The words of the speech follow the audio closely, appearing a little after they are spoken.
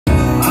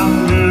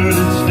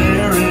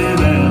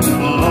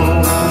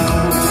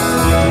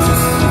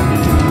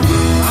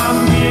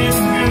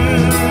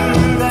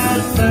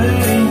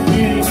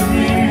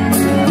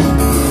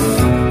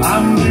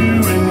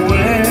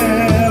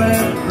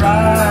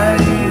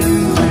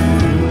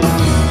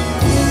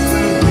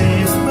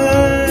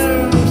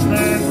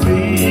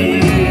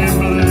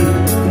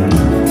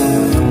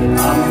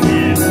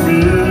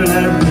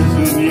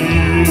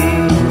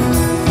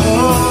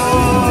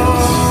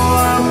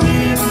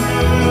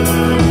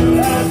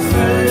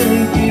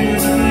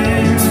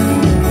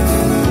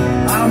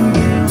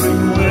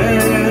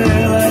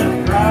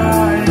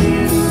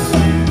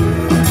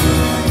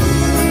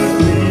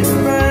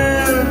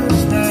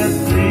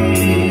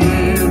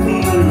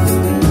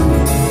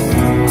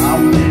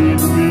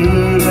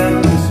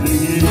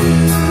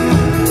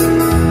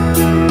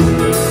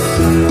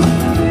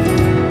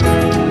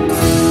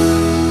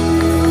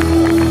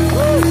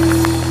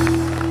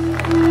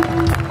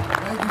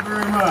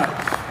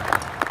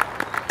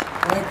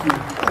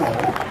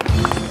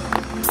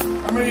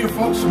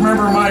folks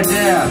remember my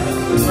dad,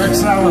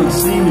 Rex Allen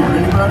Sr.?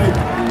 Anybody?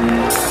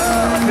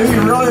 Do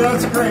you really?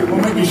 That's great.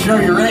 We'll make you show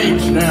your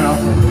age now.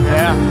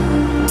 Yeah.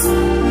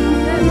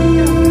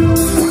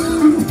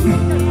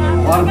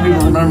 A lot of people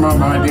remember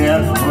my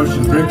dad from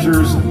motion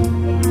pictures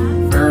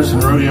and fairs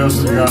and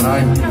rodeos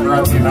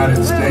throughout the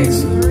United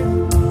States.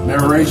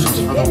 Narrations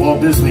for the Walt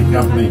Disney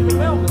Company.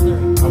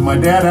 But my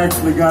dad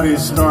actually got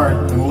his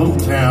start in a little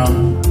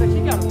town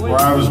where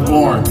I was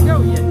born.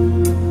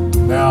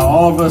 Now,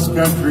 all of us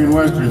country and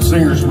western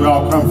singers, we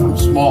all come from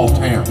small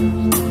towns.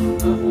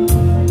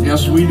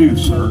 Yes, we do,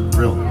 sir,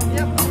 really.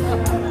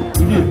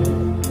 We do.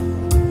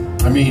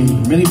 I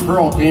mean, Minnie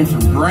Pearl came from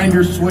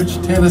Grinder Switch,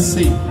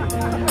 Tennessee.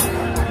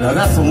 Now,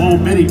 that's a little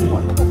bitty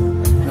place.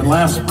 And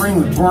last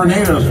spring, the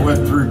tornadoes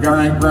went through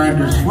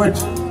Grinder Switch,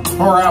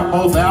 tore out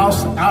both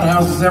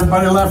outhouses,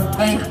 everybody left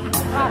tank.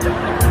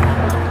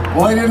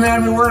 Well, they didn't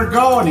have anywhere to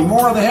go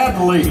anymore, they had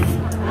to leave.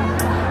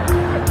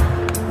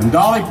 And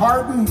Dolly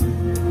Parton?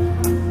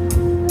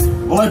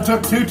 Well, it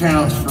took 2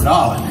 towns for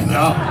Dolly, you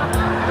know?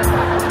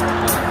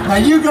 Now,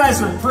 you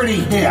guys are pretty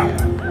hip.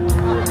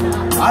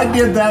 I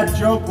did that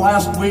joke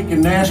last week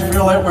in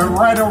Nashville. It went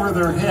right over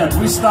their head.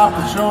 We stopped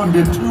the show and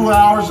did 2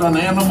 hours on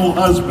animal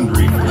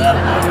husbandry for that.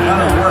 I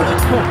don't know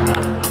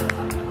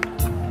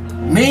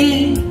where they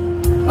Me,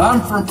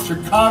 I'm from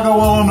Chicago,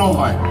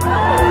 Illinois.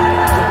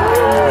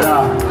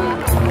 Yeah.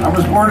 I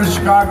was born in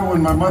Chicago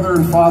when my mother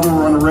and father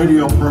were on a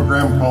radio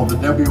program called the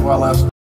WLS